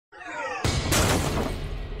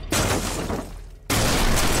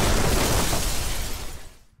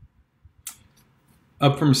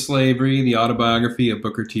Up from Slavery, the Autobiography of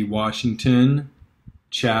Booker T. Washington,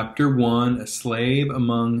 Chapter 1, A Slave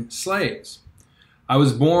Among Slaves. I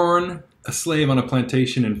was born a slave on a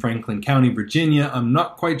plantation in Franklin County, Virginia. I'm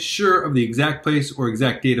not quite sure of the exact place or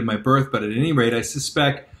exact date of my birth, but at any rate, I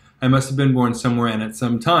suspect I must have been born somewhere and at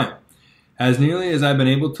some time. As nearly as I've been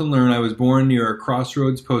able to learn, I was born near a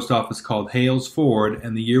crossroads post office called Hales Ford,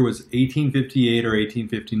 and the year was 1858 or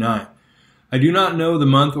 1859. I do not know the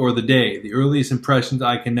month or the day. The earliest impressions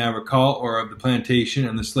I can now recall are of the plantation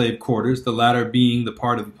and the slave quarters, the latter being the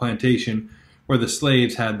part of the plantation where the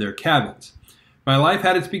slaves had their cabins. My life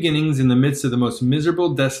had its beginnings in the midst of the most miserable,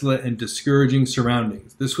 desolate, and discouraging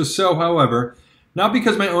surroundings. This was so, however, not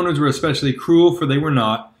because my owners were especially cruel, for they were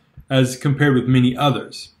not, as compared with many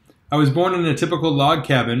others. I was born in a typical log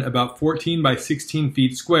cabin about 14 by 16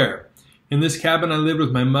 feet square. In this cabin I lived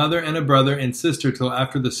with my mother and a brother and sister till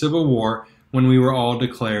after the Civil War, when we were all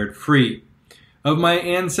declared free. Of my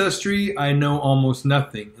ancestry, I know almost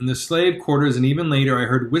nothing. In the slave quarters and even later, I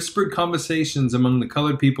heard whispered conversations among the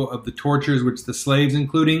colored people of the tortures which the slaves,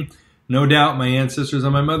 including, no doubt, my ancestors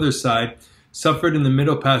on my mother's side, suffered in the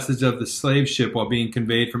middle passage of the slave ship while being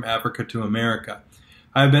conveyed from Africa to America.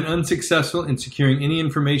 I have been unsuccessful in securing any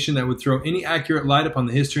information that would throw any accurate light upon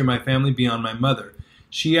the history of my family beyond my mother.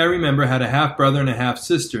 She, I remember, had a half-brother and a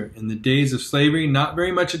half-sister. In the days of slavery, not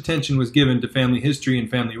very much attention was given to family history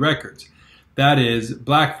and family records. That is,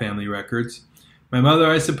 black family records. My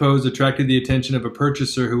mother, I suppose, attracted the attention of a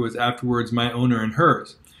purchaser who was afterwards my owner and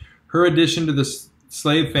hers. Her addition to the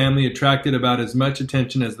slave family attracted about as much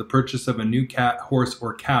attention as the purchase of a new cat, horse,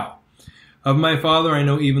 or cow. Of my father, I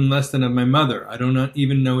know even less than of my mother. I do not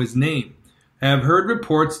even know his name. I have heard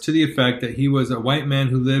reports to the effect that he was a white man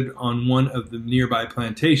who lived on one of the nearby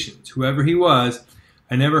plantations. Whoever he was,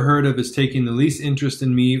 I never heard of his taking the least interest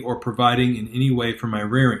in me or providing in any way for my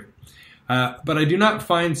rearing. But I do not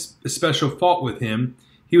find a special fault with him.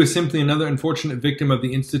 He was simply another unfortunate victim of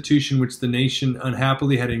the institution which the nation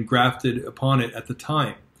unhappily had engrafted upon it at the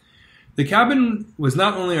time. The cabin was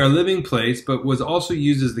not only our living place, but was also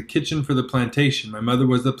used as the kitchen for the plantation. My mother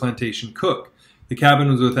was the plantation cook. The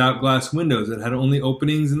cabin was without glass windows. It had only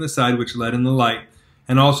openings in the side which let in the light,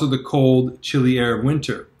 and also the cold, chilly air of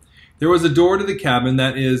winter. There was a door to the cabin,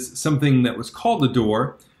 that is, something that was called a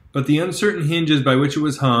door, but the uncertain hinges by which it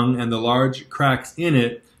was hung and the large cracks in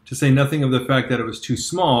it, to say nothing of the fact that it was too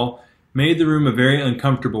small, made the room a very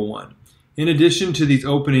uncomfortable one. In addition to these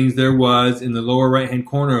openings, there was, in the lower right-hand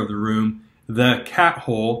corner of the room, the cat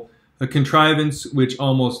hole, a contrivance which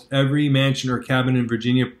almost every mansion or cabin in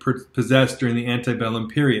Virginia possessed during the antebellum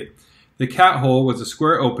period. The cat hole was a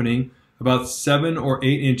square opening, about 7 or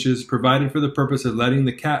 8 inches, provided for the purpose of letting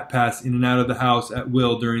the cat pass in and out of the house at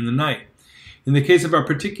will during the night. In the case of our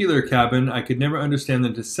particular cabin, I could never understand the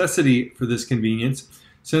necessity for this convenience,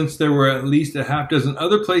 since there were at least a half dozen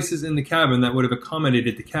other places in the cabin that would have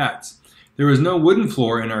accommodated the cats. There was no wooden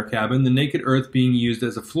floor in our cabin, the naked earth being used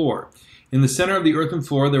as a floor. In the center of the earthen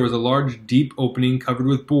floor there was a large deep opening covered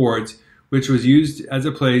with boards, which was used as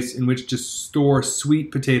a place in which to store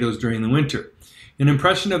sweet potatoes during the winter. An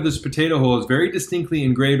impression of this potato hole is very distinctly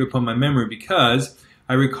engraved upon my memory because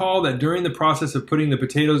I recall that during the process of putting the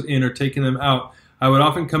potatoes in or taking them out, I would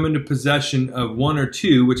often come into possession of 1 or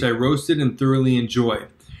 2 which I roasted and thoroughly enjoyed.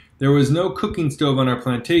 There was no cooking stove on our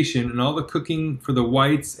plantation, and all the cooking for the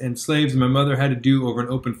whites and slaves my mother had to do over an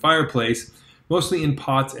open fireplace, mostly in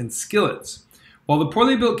pots and skillets. While the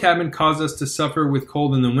poorly built cabin caused us to suffer with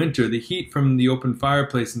cold in the winter, the heat from the open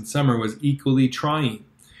fireplace in summer was equally trying.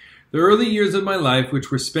 The early years of my life, which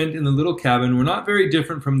were spent in the little cabin, were not very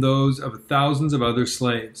different from those of thousands of other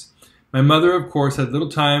slaves. My mother, of course, had little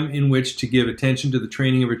time in which to give attention to the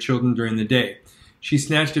training of her children during the day. She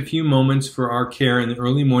snatched a few moments for our care in the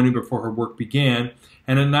early morning before her work began,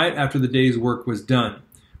 and at night after the day's work was done.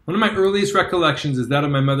 One of my earliest recollections is that of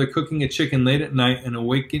my mother cooking a chicken late at night and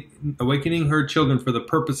awakening her children for the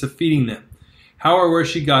purpose of feeding them. How or where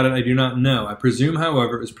she got it, I do not know. I presume,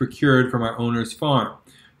 however, it was procured from our owner's farm.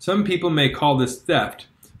 Some people may call this theft.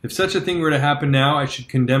 If such a thing were to happen now, I should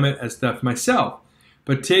condemn it as theft myself.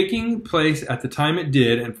 But taking place at the time it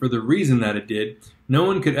did, and for the reason that it did, no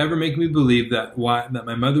one could ever make me believe that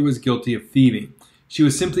my mother was guilty of thieving. She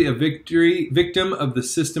was simply a victim of the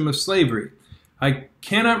system of slavery. I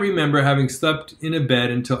cannot remember having slept in a bed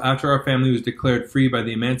until after our family was declared free by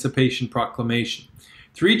the Emancipation Proclamation.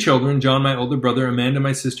 3 children, John, my older brother, Amanda,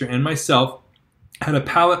 my sister, and myself, had a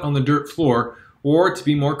pallet on the dirt floor, or, to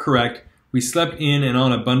be more correct, we slept in and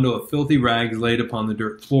on a bundle of filthy rags laid upon the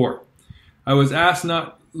dirt floor. I was asked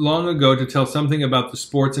not long ago to tell something about the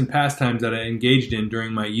sports and pastimes that I engaged in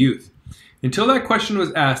during my youth. Until that question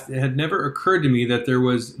was asked, it had never occurred to me that there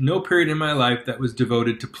was no period in my life that was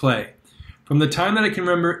devoted to play. From the time that I can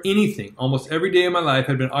remember anything, almost every day of my life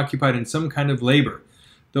had been occupied in some kind of labor,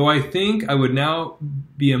 though I think I would now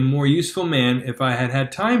be a more useful man if I had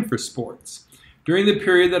had time for sports. During the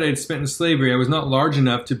period that I had spent in slavery, I was not large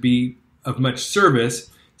enough to be of much service.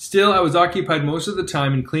 Still, I was occupied most of the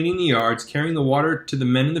time in cleaning the yards, carrying the water to the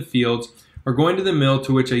men in the fields, or going to the mill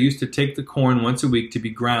to which I used to take the corn once a week to be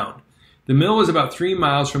ground. The mill was about 3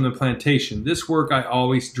 miles from the plantation. This work I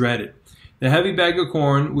always dreaded. The heavy bag of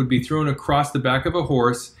corn would be thrown across the back of a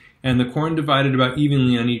horse, and the corn divided about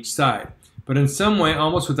evenly on each side. But in some way,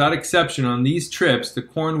 almost without exception, on these trips, the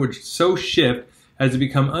corn would so shift as to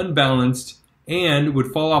become unbalanced and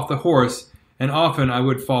would fall off the horse, and often I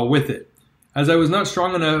would fall with it. As I was not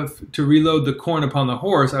strong enough to reload the corn upon the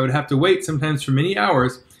horse, I would have to wait sometimes for many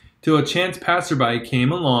hours till a chance passerby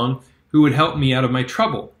came along who would help me out of my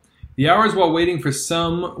trouble. The hours while waiting for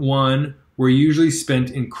someone were usually spent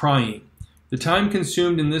in crying. The time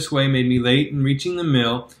consumed in this way made me late in reaching the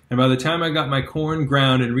mill, and by the time I got my corn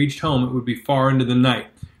ground and reached home, it would be far into the night.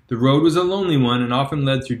 The road was a lonely one and often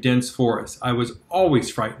led through dense forests. I was always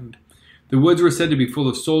frightened. The woods were said to be full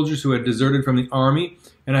of soldiers who had deserted from the army,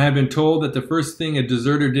 and I had been told that the first thing a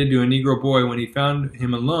deserter did to a Negro boy when he found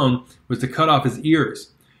him alone was to cut off his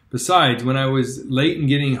ears. Besides, when I was late in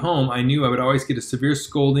getting home, I knew I would always get a severe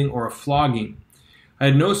scolding or a flogging. I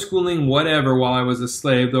had no schooling whatever while I was a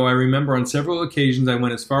slave, though I remember on several occasions I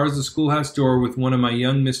went as far as the schoolhouse door with one of my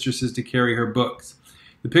young mistresses to carry her books.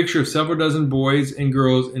 The picture of several dozen boys and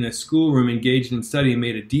girls in a schoolroom engaged in study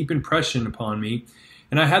made a deep impression upon me,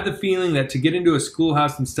 and I had the feeling that to get into a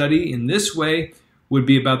schoolhouse and study in this way would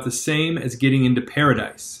be about the same as getting into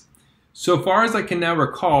paradise. So far as I can now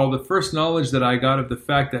recall, the first knowledge that I got of the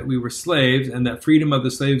fact that we were slaves and that freedom of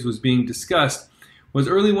the slaves was being discussed was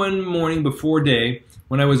early one morning before day,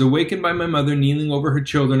 when I was awakened by my mother kneeling over her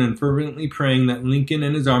children and fervently praying that Lincoln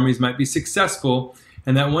and his armies might be successful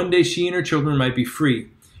and that one day she and her children might be free.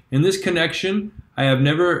 In this connection, I have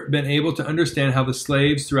never been able to understand how the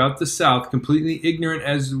slaves throughout the South, completely ignorant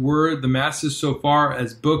as were the masses so far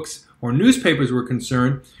as books or newspapers were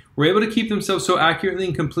concerned, were able to keep themselves so accurately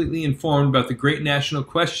and completely informed about the great national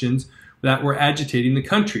questions that were agitating the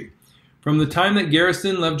country. From the time that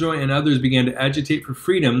Garrison, Lovejoy, and others began to agitate for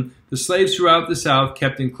freedom, the slaves throughout the South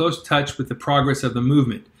kept in close touch with the progress of the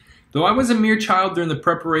movement. Though I was a mere child during the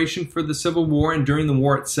preparation for the Civil War and during the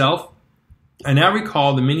war itself, I now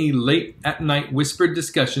recall the many late-at-night whispered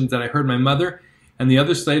discussions that I heard my mother and the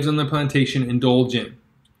other slaves on the plantation indulge in.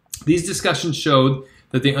 These discussions showed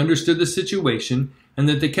that they understood the situation and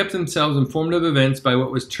that they kept themselves informed of events by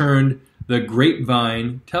what was termed the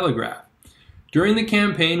grapevine telegraph. During the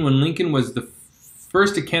campaign, when Lincoln was the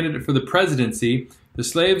first a candidate for the presidency, the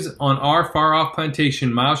slaves on our far-off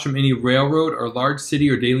plantation, miles from any railroad or large city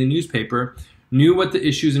or daily newspaper, knew what the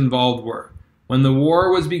issues involved were. When the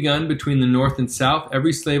war was begun between the North and South,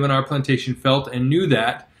 every slave on our plantation felt and knew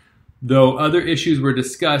that, though other issues were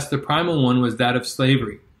discussed, the primal one was that of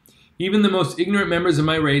slavery. Even the most ignorant members of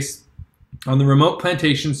my race on the remote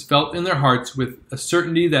plantations felt in their hearts with a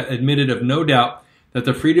certainty that admitted of no doubt that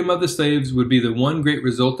the freedom of the slaves would be the one great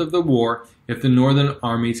result of the war if the Northern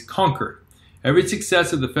armies conquered. Every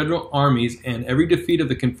success of the Federal armies and every defeat of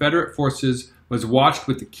the Confederate forces was watched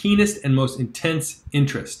with the keenest and most intense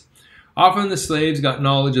interest. Often the slaves got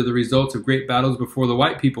knowledge of the results of great battles before the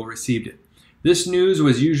white people received it. This news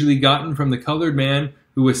was usually gotten from the colored man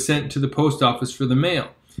who was sent to the post office for the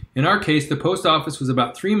mail. In our case, the post office was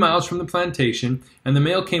about 3 miles from the plantation, and the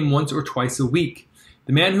mail came once or twice a week.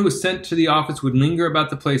 The man who was sent to the office would linger about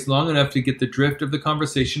the place long enough to get the drift of the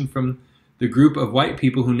conversation from the group of white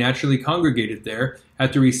people who naturally congregated there,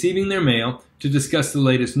 after receiving their mail, to discuss the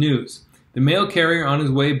latest news. The mail carrier on his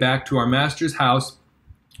way back to our master's house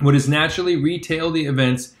would as naturally retail the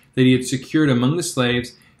events that he had secured among the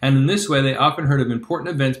slaves, and in this way they often heard of important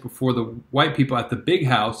events before the white people at the big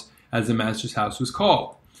house, as the master's house was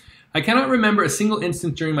called. I cannot remember a single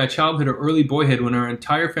instance during my childhood or early boyhood when our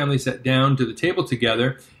entire family sat down to the table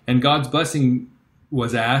together and God's blessing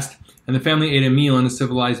was asked, and the family ate a meal in a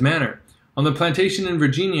civilized manner. On the plantation in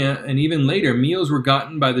Virginia, and even later, meals were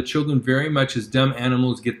gotten by the children very much as dumb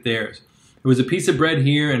animals get theirs. It was a piece of bread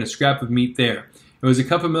here and a scrap of meat there. It was a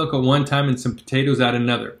cup of milk at one time and some potatoes at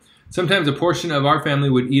another. Sometimes a portion of our family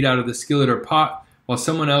would eat out of the skillet or pot, while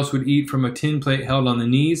someone else would eat from a tin plate held on the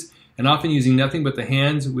knees, and often using nothing but the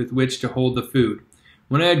hands with which to hold the food.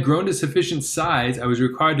 When I had grown to sufficient size, I was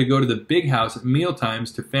required to go to the big house at meal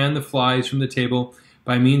times to fan the flies from the table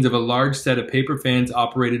by means of a large set of paper fans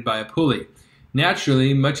operated by a pulley.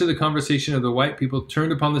 Naturally, much of the conversation of the white people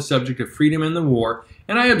turned upon the subject of freedom and the war,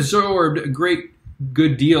 and I absorbed a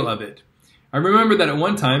good deal of it. I remember that at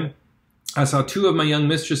one time, I saw two of my young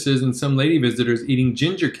mistresses and some lady visitors eating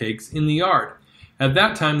ginger cakes in the yard. At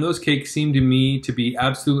that time, those cakes seemed to me to be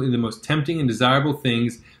absolutely the most tempting and desirable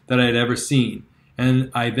things that I had ever seen.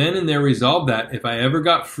 And I then and there resolved that, if I ever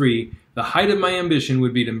got free, the height of my ambition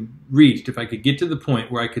would be reached if I could get to the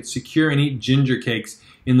point where I could secure and eat ginger cakes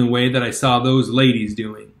in the way that I saw those ladies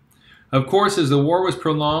doing. Of course, as the war was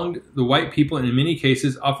prolonged, the white people in many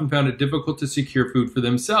cases often found it difficult to secure food for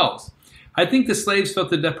themselves. I think the slaves felt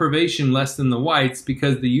the deprivation less than the whites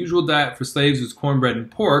because the usual diet for slaves was cornbread and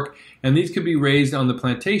pork, and these could be raised on the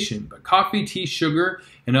plantation. But coffee, tea, sugar,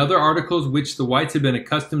 and other articles which the whites had been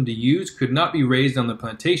accustomed to use could not be raised on the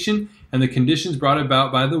plantation, and the conditions brought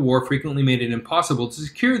about by the war frequently made it impossible to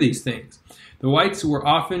secure these things. The whites were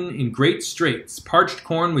often in great straits. Parched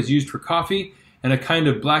corn was used for coffee, and a kind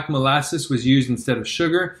of black molasses was used instead of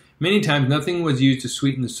sugar. Many times nothing was used to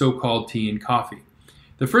sweeten the so-called tea and coffee.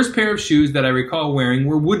 The first pair of shoes that I recall wearing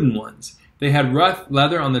were wooden ones. They had rough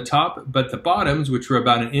leather on the top, but the bottoms, which were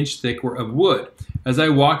about an inch thick, were of wood. As I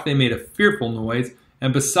walked, they made a fearful noise,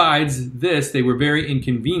 and besides this, they were very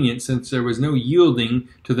inconvenient since there was no yielding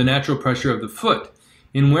to the natural pressure of the foot.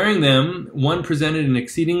 In wearing them, one presented an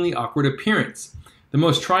exceedingly awkward appearance. The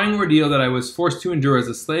most trying ordeal that I was forced to endure as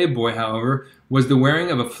a slave boy, however, was the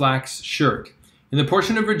wearing of a flax shirt. In the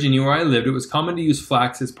portion of Virginia where I lived, it was common to use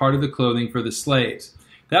flax as part of the clothing for the slaves.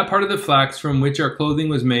 That part of the flax from which our clothing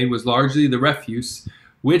was made was largely the refuse,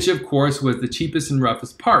 which of course was the cheapest and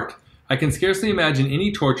roughest part. I can scarcely imagine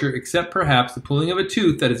any torture except perhaps the pulling of a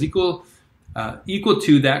tooth that is equal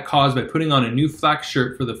to that caused by putting on a new flax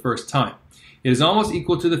shirt for the first time. It is almost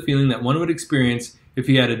equal to the feeling that one would experience if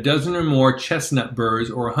he had a dozen or more chestnut burrs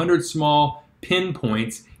or 100 small pin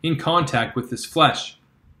points in contact with his flesh.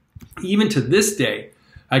 Even to this day,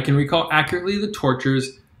 I can recall accurately the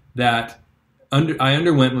tortures that I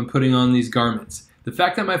underwent when putting on these garments. The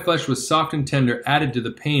fact that my flesh was soft and tender added to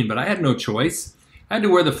the pain, but I had no choice. I had to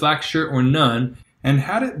wear the flax shirt or none, and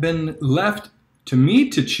had it been left to me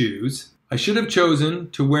to choose, I should have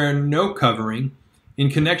chosen to wear no covering. In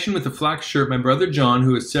connection with the flax shirt, my brother John,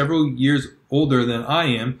 who is several years older than I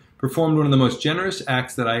am, performed one of the most generous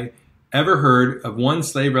acts that I ever heard of one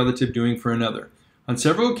slave relative doing for another. On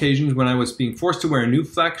several occasions when I was being forced to wear a new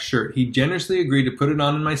flax shirt, he generously agreed to put it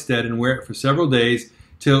on in my stead and wear it for several days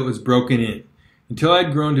till it was broken in. Until I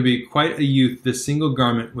had grown to be quite a youth, this single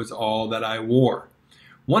garment was all that I wore.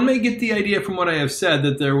 One may get the idea from what I have said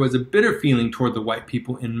that there was a bitter feeling toward the white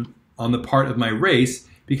people on the part of my race,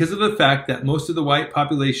 because of the fact that most of the white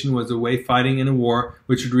population was away fighting in a war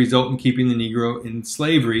which would result in keeping the Negro in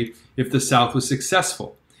slavery if the South was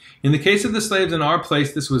successful. In the case of the slaves in our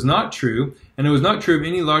place, this was not true, and it was not true of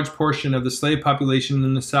any large portion of the slave population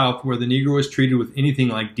in the South where the Negro was treated with anything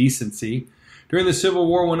like decency. During the Civil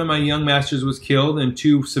War, one of my young masters was killed and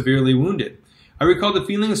two severely wounded. I recall the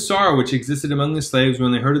feeling of sorrow which existed among the slaves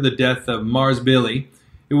when they heard of the death of Mars Billy.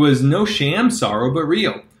 It was no sham sorrow, but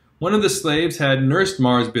real. One of the slaves had nursed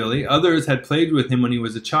Mars Billy, others had played with him when he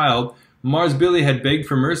was a child. Mars Billy had begged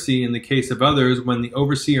for mercy in the case of others when the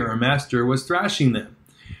overseer or master was thrashing them.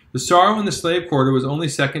 The sorrow in the slave quarter was only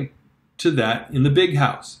second to that in the big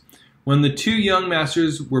house. When the two young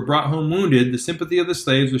masters were brought home wounded, the sympathy of the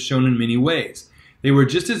slaves was shown in many ways. They were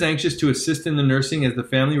just as anxious to assist in the nursing as the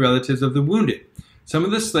family relatives of the wounded. Some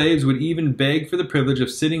of the slaves would even beg for the privilege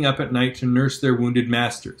of sitting up at night to nurse their wounded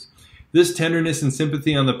masters. This tenderness and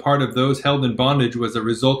sympathy on the part of those held in bondage was a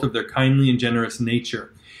result of their kindly and generous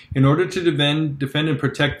nature. In order to defend and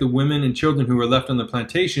protect the women and children who were left on the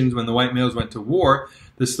plantations when the white males went to war,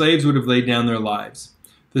 the slaves would have laid down their lives.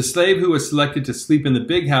 The slave who was selected to sleep in the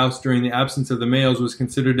big house during the absence of the males was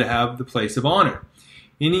considered to have the place of honor.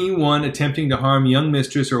 Anyone attempting to harm young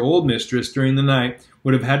mistress or old mistress during the night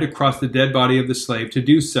would have had to cross the dead body of the slave to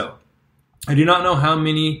do so. I do not know how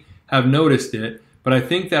many have noticed it, but I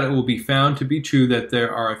think that it will be found to be true that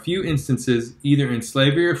there are a few instances, either in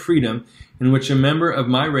slavery or freedom, in which a member of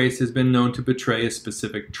my race has been known to betray a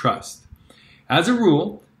specific trust. As a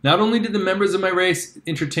rule, not only did the members of my race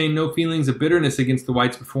entertain no feelings of bitterness against the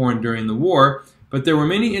whites before and during the war, but there were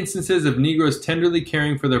many instances of Negroes tenderly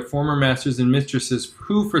caring for their former masters and mistresses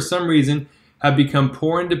who, for some reason, have become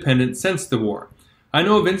poor and dependent since the war. I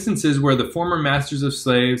know of instances where the former masters of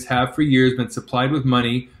slaves have for years been supplied with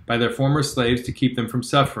money by their former slaves to keep them from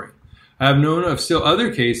suffering. I have known of still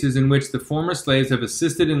other cases in which the former slaves have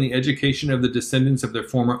assisted in the education of the descendants of their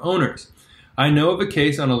former owners. I know of a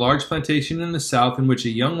case on a large plantation in the South in which a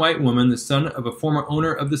young white woman, the son of a former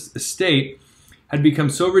owner of this estate, had become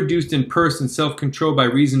so reduced in purse and self-control by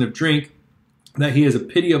reason of drink that he is a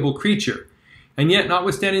pitiable creature. And yet,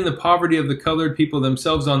 notwithstanding the poverty of the colored people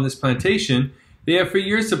themselves on this plantation, they have for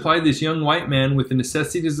years supplied this young white man with the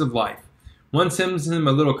necessities of life. One sends him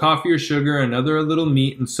a little coffee or sugar, another a little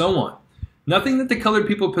meat, and so on. Nothing that the colored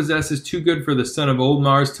people possess is too good for the son of old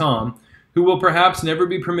Mars Tom, who will perhaps never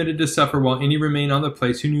be permitted to suffer while any remain on the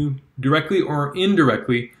place who knew directly or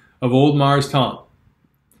indirectly of old Mars Tom.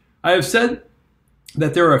 I have said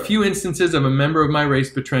that there are a few instances of a member of my race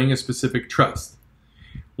betraying a specific trust.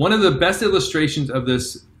 One of the best illustrations of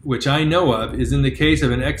this which I know of is in the case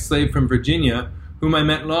of an ex-slave from Virginia whom I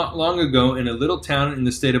met not long ago in a little town in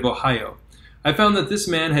the state of Ohio. I found that this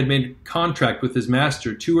man had made a contract with his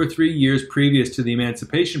master 2 or 3 years previous to the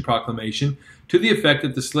Emancipation Proclamation to the effect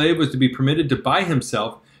that the slave was to be permitted to buy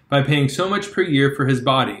himself by paying so much per year for his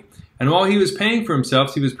body, and while he was paying for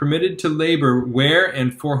himself, he was permitted to labor where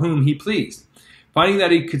and for whom he pleased. Finding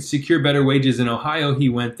that he could secure better wages in Ohio, he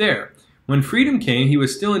went there. When freedom came, he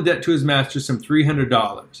was still in debt to his master some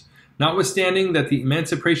 $300. Notwithstanding that the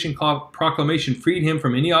Emancipation Proclamation freed him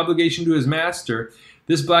from any obligation to his master,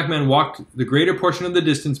 this black man walked the greater portion of the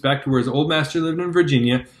distance back to where his old master lived in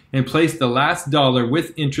Virginia and placed the last dollar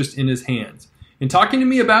with interest in his hands. In talking to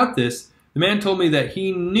me about this, the man told me that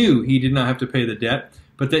he knew he did not have to pay the debt,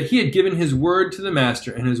 but that he had given his word to the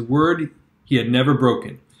master, and his word he had never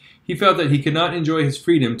broken. He felt that he could not enjoy his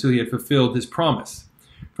freedom till he had fulfilled his promise.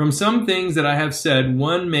 From some things that I have said,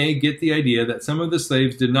 one may get the idea that some of the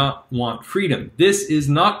slaves did not want freedom. This is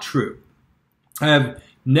not true. I have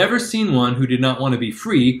never seen one who did not want to be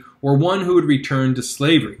free, or one who would return to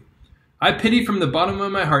slavery. I pity from the bottom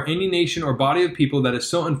of my heart any nation or body of people that is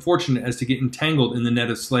so unfortunate as to get entangled in the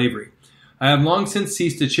net of slavery. I have long since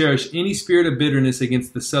ceased to cherish any spirit of bitterness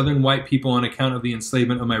against the southern white people on account of the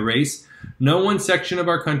enslavement of my race. No one section of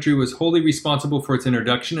our country was wholly responsible for its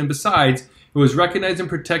introduction, and besides, it was recognized and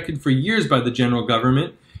protected for years by the general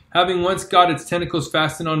government. Having once got its tentacles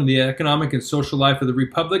fastened onto the economic and social life of the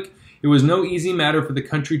Republic, it was no easy matter for the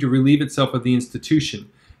country to relieve itself of the institution.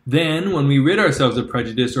 Then, when we rid ourselves of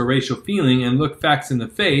prejudice or racial feeling and look facts in the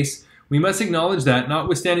face, we must acknowledge that,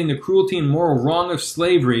 notwithstanding the cruelty and moral wrong of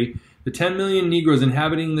slavery, the 10 million Negroes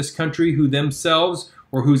inhabiting this country who themselves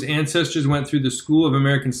or whose ancestors went through the school of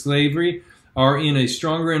American slavery are in a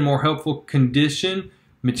stronger and more helpful condition,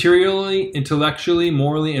 materially, intellectually,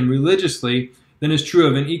 morally, and religiously, than is true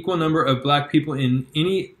of an equal number of black people in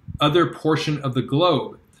any other portion of the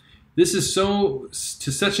globe. This is so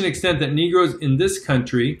to such an extent that Negroes in this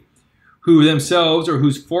country, who themselves or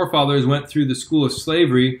whose forefathers went through the school of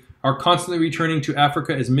slavery, are constantly returning to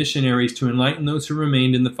Africa as missionaries to enlighten those who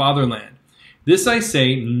remained in the fatherland. This I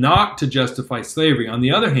say not to justify slavery. On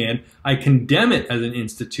the other hand, I condemn it as an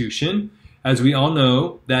institution, as we all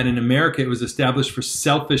know that in America it was established for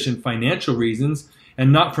selfish and financial reasons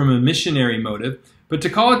and not from a missionary motive, but to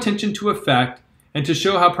call attention to a fact and to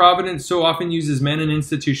show how Providence so often uses men and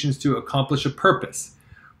institutions to accomplish a purpose.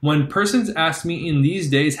 When persons ask me in these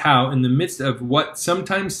days how, in the midst of what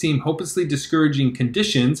sometimes seem hopelessly discouraging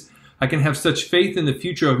conditions, I can have such faith in the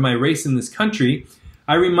future of my race in this country,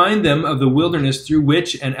 I remind them of the wilderness through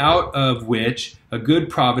which and out of which a good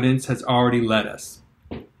Providence has already led us.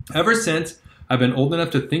 Ever since I've been old enough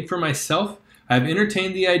to think for myself, I have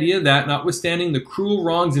entertained the idea that, notwithstanding the cruel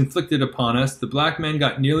wrongs inflicted upon us, the black man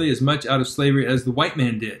got nearly as much out of slavery as the white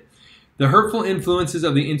man did. The hurtful influences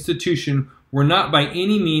of the institution were not by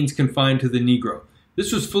any means confined to the Negro.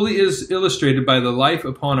 This was fully illustrated by the life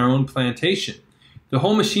upon our own plantation. The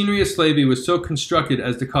whole machinery of slavery was so constructed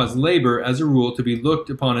as to cause labor, as a rule, to be looked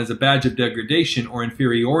upon as a badge of degradation or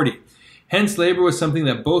inferiority. Hence, labor was something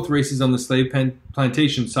that both races on the slave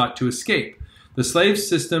plantation sought to escape. The slave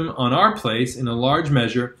system on our place, in a large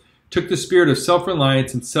measure, took the spirit of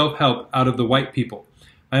self-reliance and self-help out of the white people.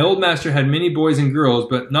 My old master had many boys and girls,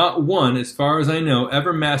 but not one, as far as I know,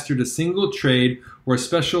 ever mastered a single trade or a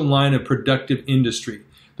special line of productive industry.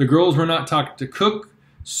 The girls were not taught to cook,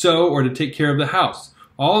 sew, or to take care of the house.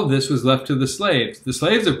 All of this was left to the slaves. The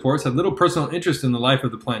slaves, of course, had little personal interest in the life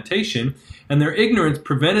of the plantation, and their ignorance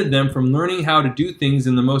prevented them from learning how to do things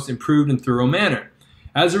in the most improved and thorough manner.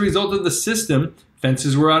 As a result of the system,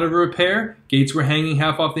 fences were out of repair, gates were hanging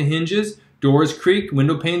half off the hinges, doors creaked,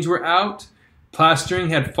 window panes were out, plastering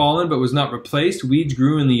had fallen but was not replaced, weeds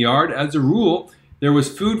grew in the yard. As a rule, there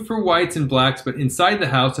was food for whites and blacks, but inside the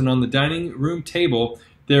house and on the dining room table,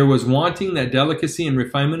 there was wanting that delicacy and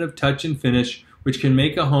refinement of touch and finish which can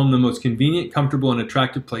make a home the most convenient, comfortable, and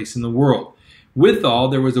attractive place in the world. Withal,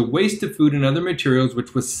 there was a waste of food and other materials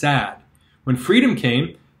which was sad. When freedom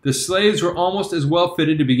came, The slaves were almost as well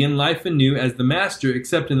fitted to begin life anew as the master,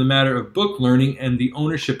 except in the matter of book learning and the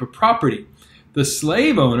ownership of property. The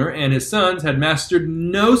slave owner and his sons had mastered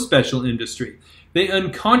no special industry. They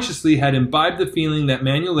unconsciously had imbibed the feeling that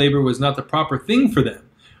manual labor was not the proper thing for them.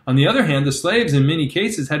 On the other hand, the slaves in many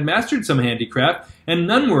cases had mastered some handicraft, and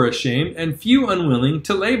none were ashamed, and few unwilling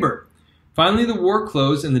to labor. Finally, the war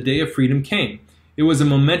closed and the day of freedom came. It was a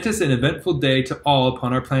momentous and eventful day to all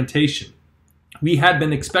upon our plantation. We had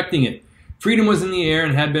been expecting it. Freedom was in the air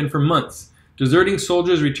and had been for months. Deserting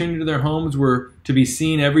soldiers returning to their homes were to be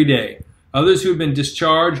seen every day. Others who had been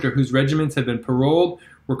discharged or whose regiments had been paroled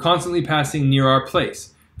were constantly passing near our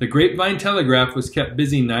place. The grapevine telegraph was kept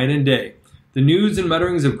busy night and day. The news and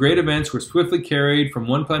mutterings of great events were swiftly carried from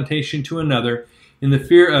one plantation to another. In the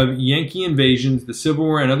fear of Yankee invasions, the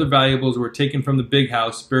silverware and other valuables were taken from the big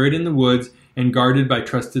house, buried in the woods, and guarded by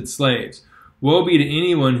trusted slaves. Woe be to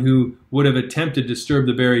anyone who would have attempted to disturb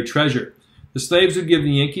the buried treasure. The slaves would give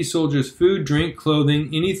the Yankee soldiers food, drink, clothing,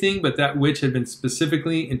 anything but that which had been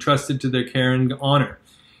specifically entrusted to their care and honor.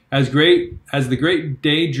 As the great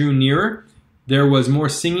day drew nearer, there was more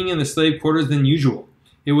singing in the slave quarters than usual.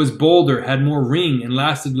 It was bolder, had more ring, and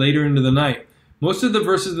lasted later into the night. Most of the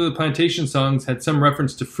verses of the plantation songs had some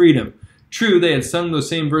reference to freedom. True, they had sung those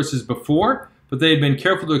same verses before, but they had been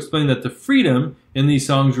careful to explain that the freedom in these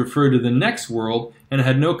songs referred to the next world and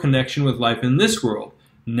had no connection with life in this world.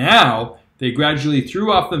 Now, they gradually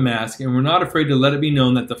threw off the mask and were not afraid to let it be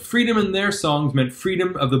known that the freedom in their songs meant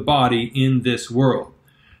freedom of the body in this world.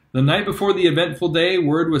 The night before the eventful day,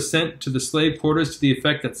 word was sent to the slave quarters to the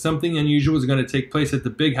effect that something unusual was going to take place at the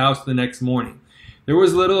big house the next morning. There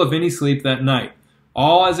was little, if any, sleep that night,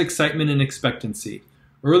 all as excitement and expectancy.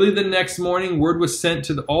 Early the next morning, word was sent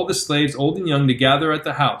to all the slaves, old and young, to gather at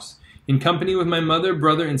the house. In company with my mother,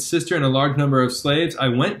 brother, and sister, and a large number of slaves, I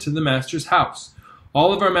went to the master's house.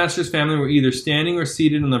 All of our master's family were either standing or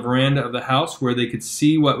seated on the veranda of the house where they could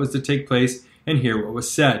see what was to take place and hear what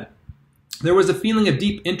was said. There was a feeling of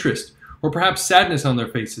deep interest, or perhaps sadness on their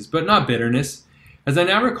faces, but not bitterness. As I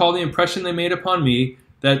now recall the impression they made upon me,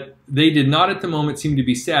 that they did not at the moment seem to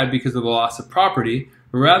be sad because of the loss of property,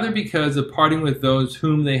 but rather because of parting with those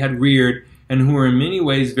whom they had reared and who were in many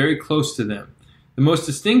ways very close to them. The most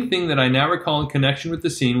distinct thing that I now recall in connection with the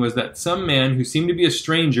scene was that some man who seemed to be a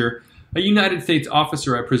stranger, a United States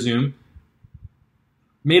officer I presume,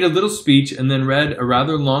 made a little speech and then read a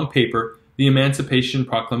rather long paper, the Emancipation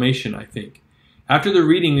Proclamation, I think. After the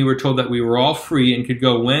reading, we were told that we were all free and could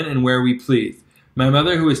go when and where we pleased. My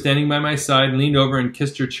mother, who was standing by my side, leaned over and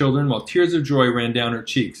kissed her children while tears of joy ran down her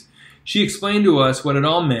cheeks. She explained to us what it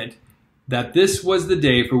all meant, that this was the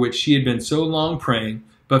day for which she had been so long praying,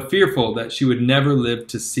 but fearful that she would never live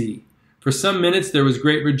to see. For some minutes there was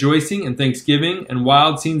great rejoicing and thanksgiving and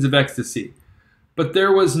wild scenes of ecstasy. But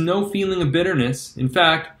there was no feeling of bitterness. In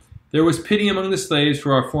fact, there was pity among the slaves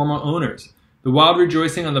for our former owners. The wild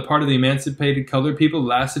rejoicing on the part of the emancipated colored people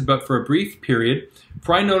lasted but for a brief period,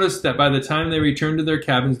 for I noticed that by the time they returned to their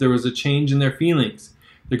cabins there was a change in their feelings.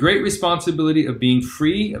 The great responsibility of being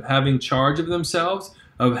free, of having charge of themselves,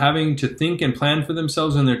 of having to think and plan for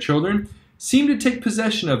themselves and their children, seemed to take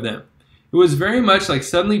possession of them. It was very much like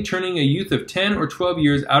suddenly turning a youth of 10 or 12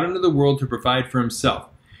 years out into the world to provide for himself.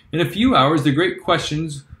 In a few hours, the great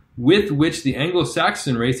questions with which the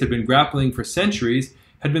Anglo-Saxon race had been grappling for centuries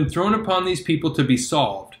had been thrown upon these people to be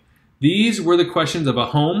solved. These were the questions of a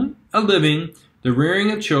home, a living, the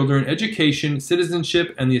rearing of children, education,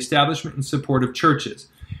 citizenship, and the establishment and support of churches.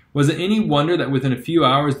 Was it any wonder that within a few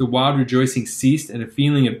hours the wild rejoicing ceased and a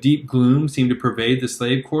feeling of deep gloom seemed to pervade the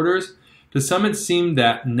slave quarters? To some it seemed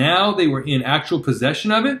that now they were in actual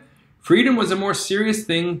possession of it, freedom was a more serious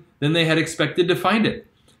thing than they had expected to find it.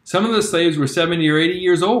 Some of the slaves were 70 or 80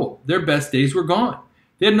 years old. Their best days were gone.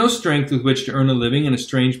 They had no strength with which to earn a living in a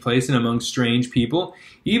strange place and among strange people,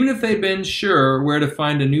 even if they had been sure where to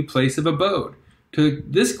find a new place of abode. To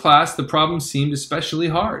this class the problem seemed especially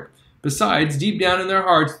hard. Besides, deep down in their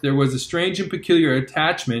hearts there was a strange and peculiar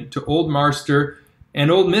attachment to old master and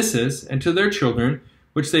old missus and to their children,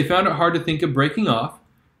 which they found it hard to think of breaking off.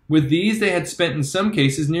 With these they had spent in some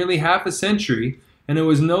cases nearly half a century, and it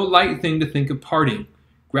was no light thing to think of parting.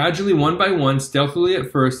 Gradually, one by one, stealthily at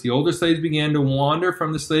first, the older slaves began to wander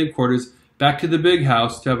from the slave quarters back to the big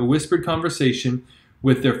house to have a whispered conversation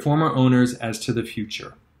with their former owners as to the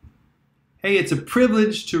future. Hey, it's a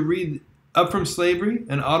privilege to read Up From Slavery,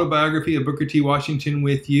 an autobiography of Booker T. Washington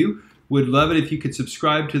with you. Would love it if you could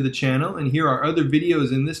subscribe to the channel, and here are other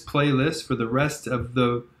videos in this playlist for the rest of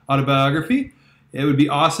the autobiography. It would be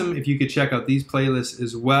awesome if you could check out these playlists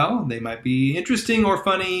as well. They might be interesting or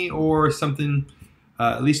funny or something,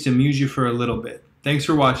 at least amuse you for a little bit. Thanks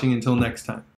for watching. Until next time.